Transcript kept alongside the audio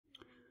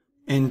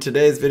In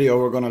today's video,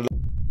 we're going to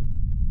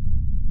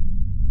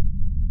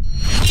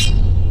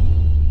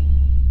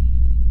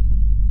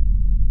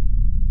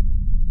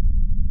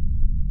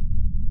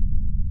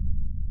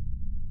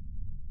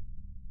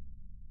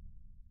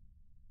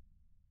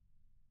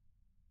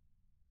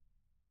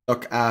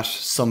look at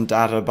some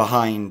data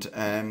behind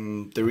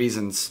the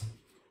reasons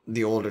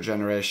the older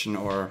generation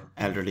or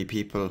elderly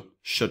people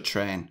should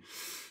train.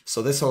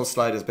 So this whole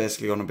slide is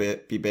basically going to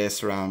be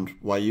based around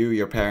why you,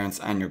 your parents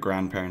and your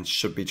grandparents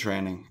should be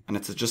training, and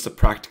it's just a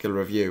practical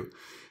review.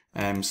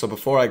 So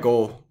before I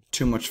go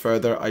too much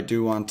further, I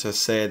do want to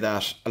say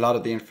that a lot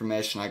of the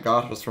information I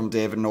got was from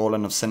David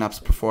Nolan of Synapse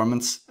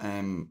Performance.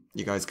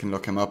 You guys can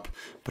look him up,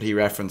 but he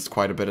referenced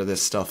quite a bit of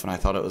this stuff and I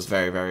thought it was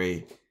very,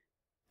 very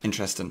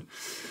interesting.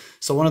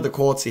 So one of the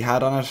quotes he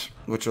had on it,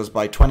 which was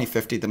by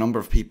 2050, the number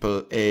of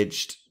people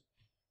aged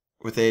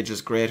with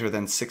ages greater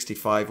than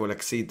 65 will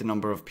exceed the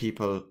number of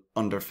people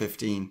under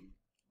 15,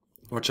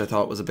 which I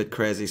thought was a bit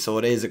crazy. So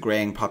it is a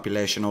greying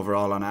population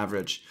overall on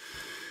average,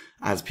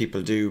 as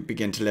people do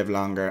begin to live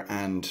longer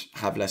and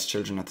have less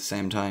children at the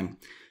same time.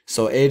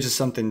 So age is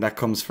something that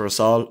comes for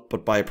us all,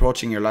 but by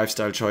approaching your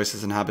lifestyle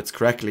choices and habits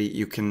correctly,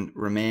 you can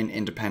remain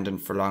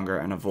independent for longer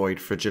and avoid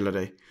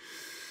fragility.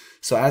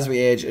 So as we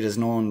age, it is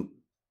known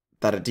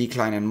that a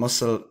decline in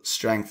muscle,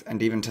 strength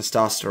and even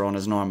testosterone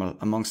is normal,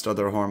 amongst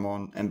other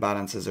hormone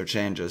imbalances or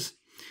changes.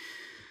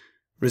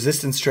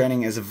 Resistance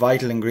training is a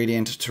vital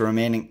ingredient to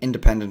remaining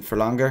independent for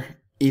longer,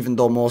 even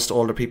though most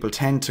older people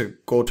tend to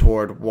go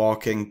toward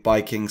walking,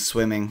 biking,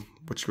 swimming,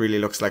 which really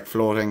looks like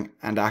floating,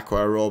 and aqua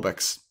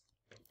aerobics.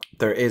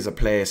 There is a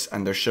place,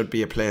 and there should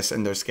be a place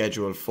in their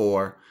schedule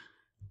for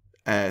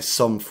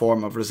some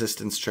form of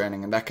resistance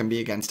training, and that can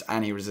be against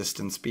any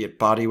resistance, be it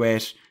body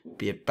weight,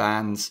 be it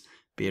bands,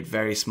 be it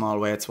very small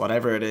weights,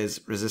 whatever it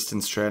is.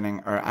 Resistance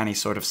training or any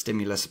sort of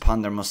stimulus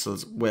upon their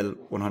muscles will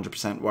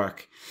 100%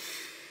 work.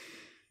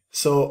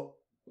 So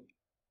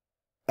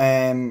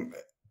I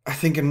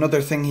think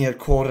another thing he had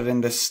quoted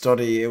in this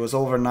study, it was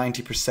over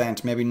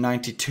 90%, maybe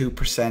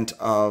 92%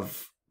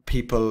 of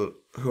people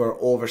who are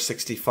over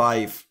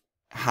 65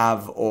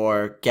 have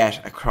or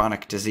get a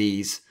chronic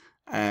disease.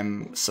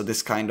 So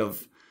this kind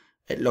of,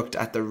 it looked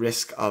at the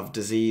risk of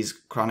disease,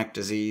 chronic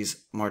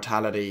disease,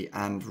 mortality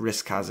and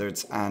risk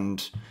hazards,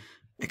 and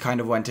it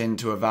kind of went in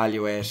to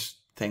evaluate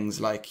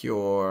things like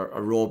your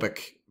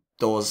aerobic,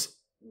 those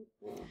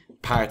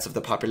parts of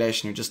the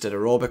population who just did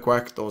aerobic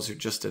work, those who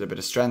just did a bit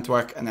of strength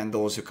work, and then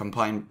those who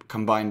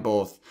combine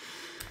both.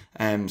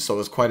 So it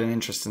was quite an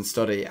interesting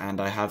study,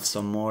 and I have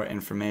some more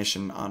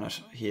information on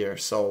it here.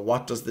 So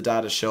what does the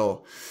data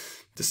show?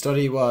 The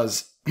study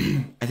was,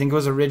 I think it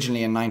was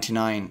originally in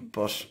 99,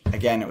 but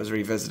again it was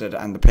revisited,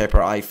 and the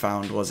paper I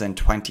found was in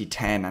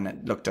 2010, and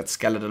it looked at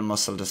skeletal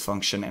muscle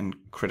dysfunction in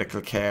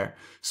critical care,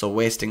 so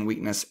wasting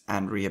weakness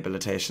and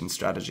rehabilitation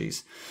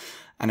strategies.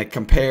 And it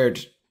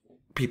compared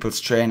people's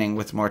training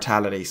with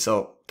mortality.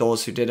 So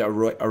those who did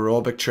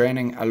aerobic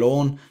training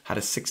alone had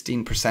a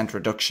 16%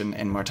 reduction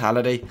in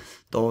mortality.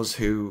 Those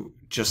who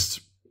just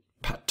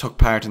took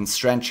part in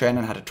strength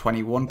training had a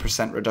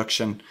 21%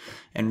 reduction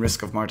in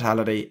risk of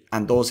mortality,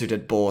 and those who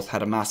did both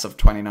had a massive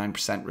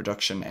 29%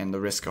 reduction in the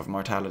risk of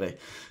mortality.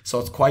 So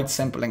it's quite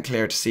simple and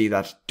clear to see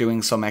that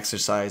doing some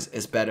exercise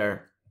is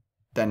better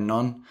than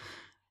none.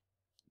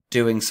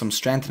 Doing some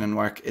strengthening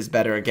work is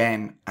better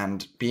again,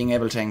 and being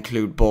able to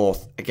include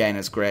both again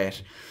is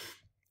great.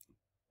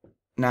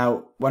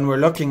 Now, when we're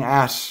looking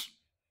at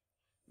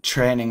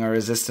training or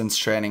resistance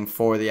training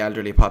for the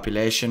elderly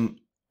population,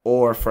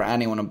 or for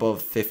anyone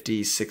above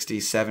 50s,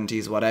 60s,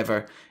 70s,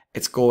 whatever,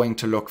 it's going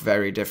to look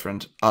very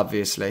different,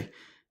 obviously.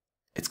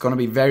 It's going to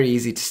be very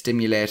easy to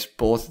stimulate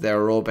both their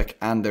aerobic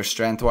and their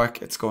strength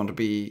work. It's going to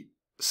be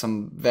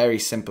some very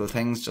simple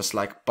things, just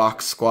like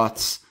box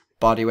squats,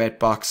 bodyweight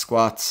box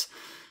squats,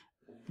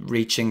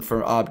 reaching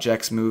for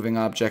objects, moving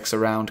objects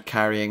around,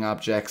 carrying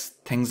objects,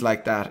 things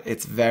like that.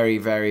 It's very,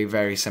 very,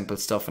 very simple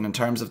stuff. And in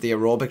terms of the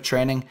aerobic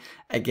training,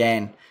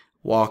 again,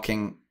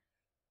 walking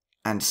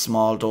and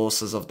small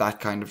doses of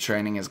that kind of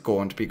training is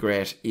going to be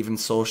great. Even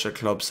social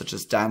clubs such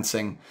as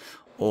dancing,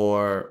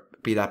 or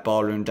be that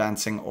ballroom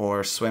dancing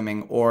or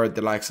swimming, or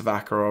the likes of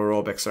aqua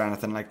aerobics or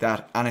anything like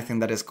that, anything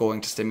that is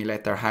going to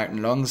stimulate their heart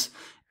and lungs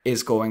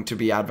is going to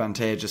be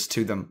advantageous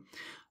to them.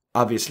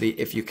 Obviously,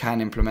 if you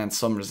can implement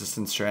some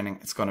resistance training,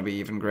 it's going to be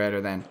even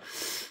greater then.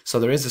 So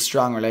there is a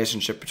strong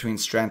relationship between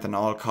strength and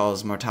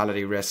all-cause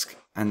mortality risk,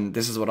 and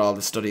this is what all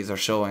the studies are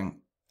showing.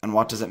 And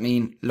what does it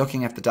mean?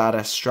 Looking at the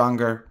data,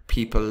 stronger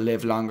people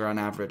live longer on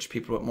average.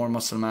 People with more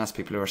muscle mass,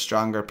 people who are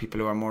stronger, people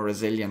who are more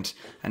resilient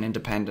and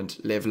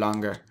independent live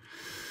longer.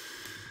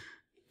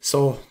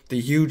 So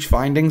the huge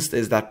findings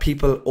is that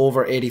people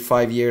over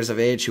 85 years of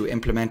age who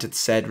implemented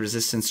said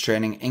resistance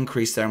training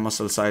increased their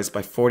muscle size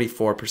by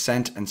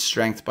 44% and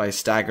strength by a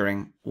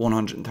staggering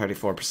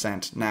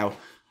 134%. Now,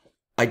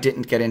 I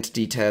didn't get into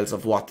details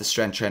of what the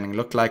strength training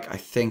looked like. I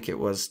think it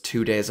was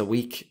 2 days a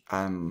week.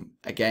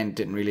 Again,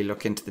 didn't really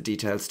look into the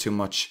details too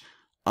much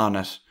on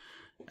it.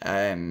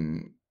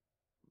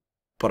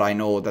 But I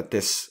know that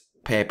this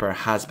paper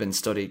has been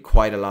studied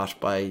quite a lot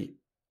by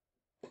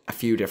a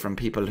few different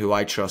people who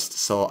I trust,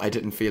 so I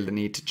didn't feel the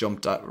need to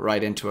jump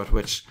right into it,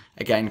 which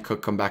again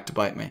could come back to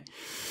bite me.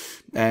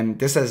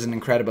 This has an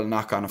incredible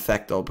knock-on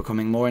effect though,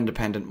 becoming more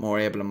independent, more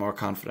able and more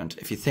confident.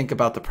 If you think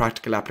about the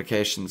practical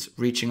applications,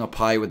 reaching up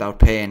high without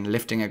pain,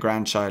 lifting a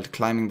grandchild,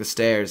 climbing the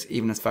stairs,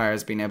 even as far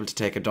as being able to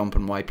take a dump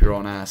and wipe your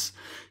own ass.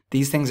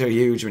 These things are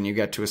huge when you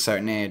get to a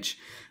certain age,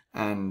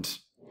 and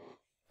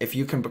if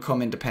you can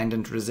become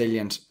independent,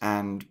 resilient,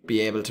 and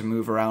be able to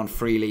move around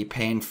freely,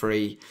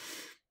 pain-free,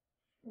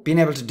 being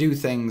able to do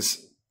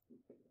things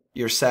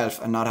yourself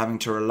and not having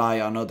to rely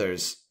on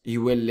others,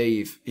 you will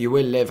live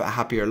a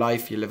happier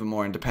life, you live a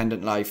more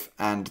independent life,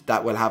 and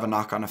that will have a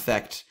knock-on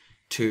effect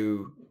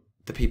to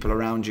the people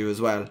around you as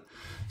well.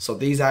 So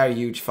these are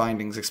huge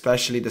findings,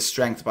 especially the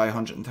strength by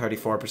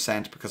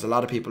 134%, because a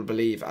lot of people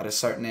believe at a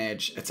certain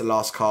age it's a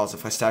lost cause.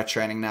 If I start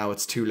training now,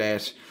 it's too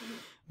late.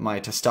 My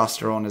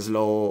testosterone is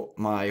low,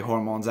 my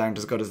hormones aren't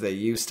as good as they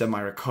used to, my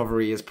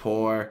recovery is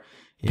poor,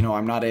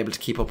 I'm not able to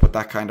keep up with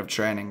that kind of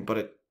training.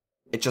 But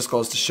it just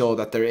goes to show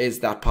that there is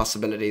that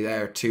possibility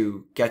there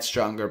to get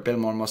stronger, build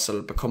more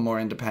muscle, become more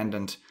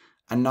independent,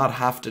 and not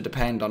have to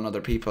depend on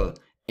other people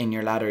in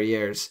your latter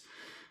years.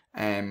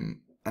 And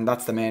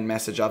that's the main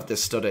message of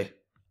this study.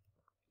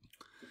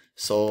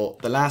 So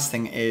the last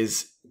thing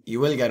is, you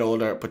will get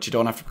older, but you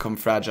don't have to become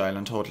fragile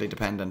and totally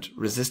dependent.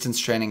 Resistance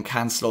training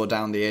can slow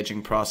down the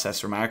aging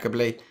process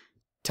remarkably.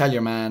 Tell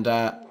your man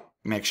that.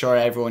 Make sure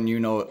everyone you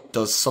know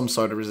does some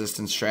sort of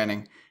resistance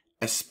training,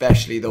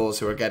 especially those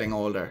who are getting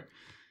older.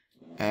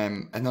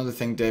 Another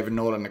thing David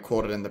Nolan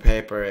quoted in the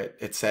paper,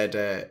 it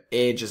said,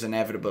 age is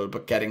inevitable,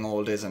 but getting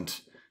old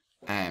isn't.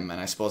 And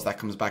I suppose that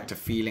comes back to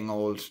feeling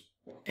old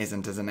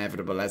isn't as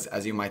inevitable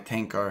as you might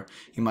think, or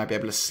you might be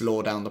able to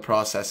slow down the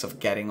process of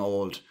getting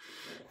old.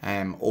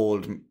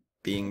 Old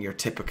being your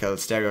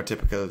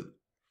stereotypical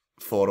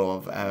photo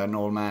of an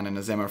old man in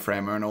a Zimmer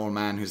frame, or an old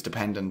man who's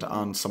dependent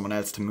on someone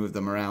else to move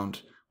them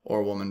around, or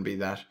a woman be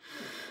that.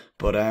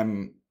 But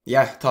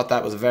yeah, thought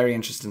that was a very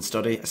interesting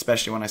study,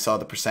 especially when I saw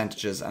the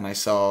percentages and I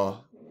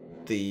saw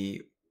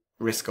the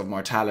risk of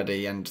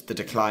mortality and the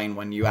decline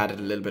when you added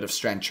a little bit of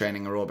strength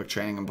training, aerobic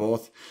training and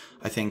both.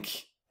 I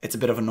think it's a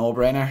bit of a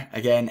no-brainer.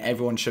 Again,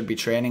 everyone should be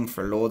training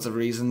for loads of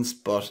reasons,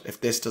 but if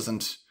this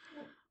doesn't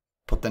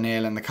put the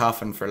nail in the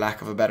coffin, for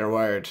lack of a better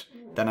word,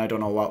 then I don't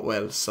know what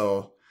will.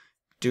 So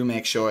do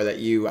make sure that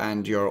you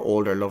and your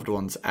older loved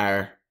ones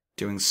are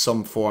doing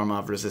some form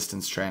of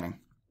resistance training.